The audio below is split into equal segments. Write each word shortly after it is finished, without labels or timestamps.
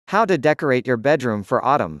How to decorate your bedroom for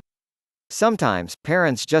autumn. Sometimes,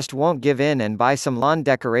 parents just won't give in and buy some lawn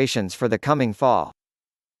decorations for the coming fall.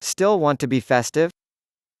 Still want to be festive?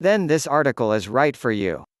 Then this article is right for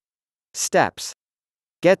you. Steps.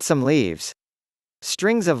 Get some leaves.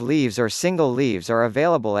 Strings of leaves or single leaves are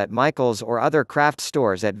available at Michael's or other craft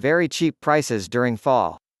stores at very cheap prices during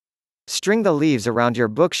fall. String the leaves around your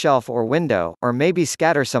bookshelf or window, or maybe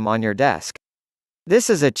scatter some on your desk.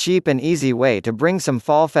 This is a cheap and easy way to bring some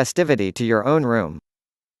fall festivity to your own room.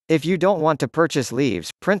 If you don't want to purchase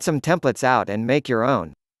leaves, print some templates out and make your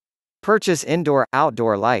own. Purchase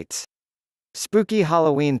indoor-outdoor lights. Spooky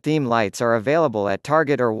Halloween theme lights are available at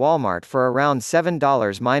Target or Walmart for around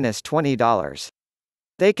 $7 minus $20.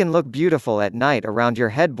 They can look beautiful at night around your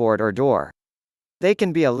headboard or door. They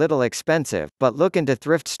can be a little expensive, but look into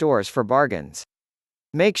thrift stores for bargains.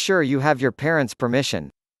 Make sure you have your parents'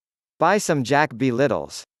 permission. Buy some Jack B.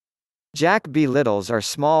 Littles. Jack B. Littles are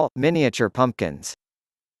small, miniature pumpkins.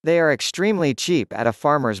 They are extremely cheap at a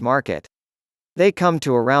farmer's market. They come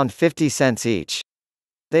to around 50 cents each.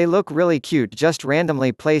 They look really cute just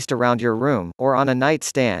randomly placed around your room, or on a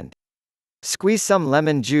nightstand. Squeeze some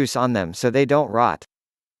lemon juice on them so they don't rot.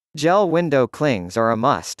 Gel window clings are a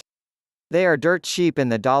must. They are dirt cheap in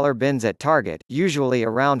the dollar bins at Target, usually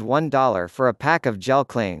around $1 for a pack of gel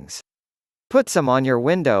clings. Put some on your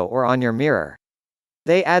window or on your mirror.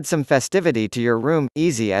 They add some festivity to your room,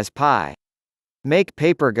 easy as pie. Make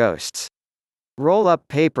paper ghosts. Roll up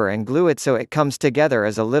paper and glue it so it comes together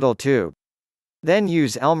as a little tube. Then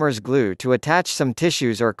use Elmer's glue to attach some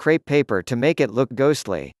tissues or crepe paper to make it look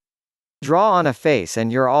ghostly. Draw on a face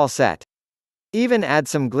and you're all set. Even add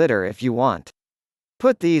some glitter if you want.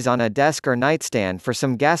 Put these on a desk or nightstand for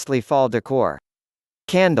some ghastly fall decor.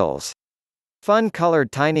 Candles. Fun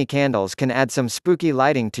colored tiny candles can add some spooky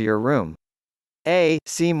lighting to your room.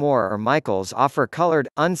 See Moore or Michael's offer colored,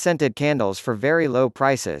 unscented candles for very low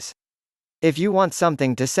prices. If you want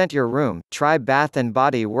something to scent your room, try Bath &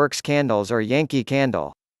 Body Works candles or Yankee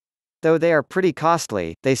Candle. Though they are pretty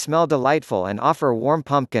costly, they smell delightful and offer warm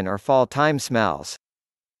pumpkin or fall-time smells.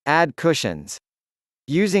 Add cushions.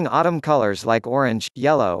 Using autumn colors like orange,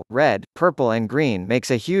 yellow, red, purple and green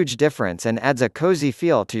makes a huge difference and adds a cozy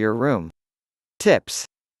feel to your room. Tips.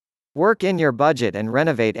 Work in your budget and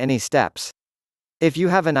renovate any steps. If you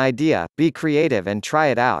have an idea, be creative and try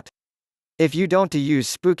it out. If you don't use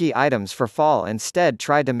spooky items for fall, instead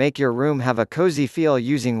try to make your room have a cozy feel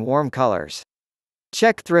using warm colors.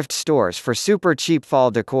 Check thrift stores for super cheap fall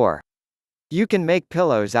decor. You can make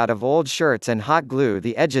pillows out of old shirts and hot glue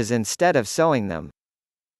the edges instead of sewing them.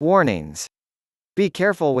 Warnings. Be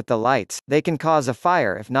careful with the lights, they can cause a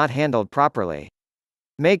fire if not handled properly.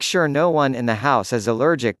 Make sure no one in the house is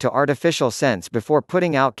allergic to artificial scents before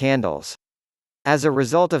putting out candles. As a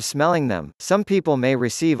result of smelling them, some people may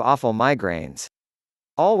receive awful migraines.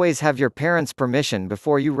 Always have your parents' permission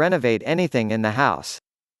before you renovate anything in the house.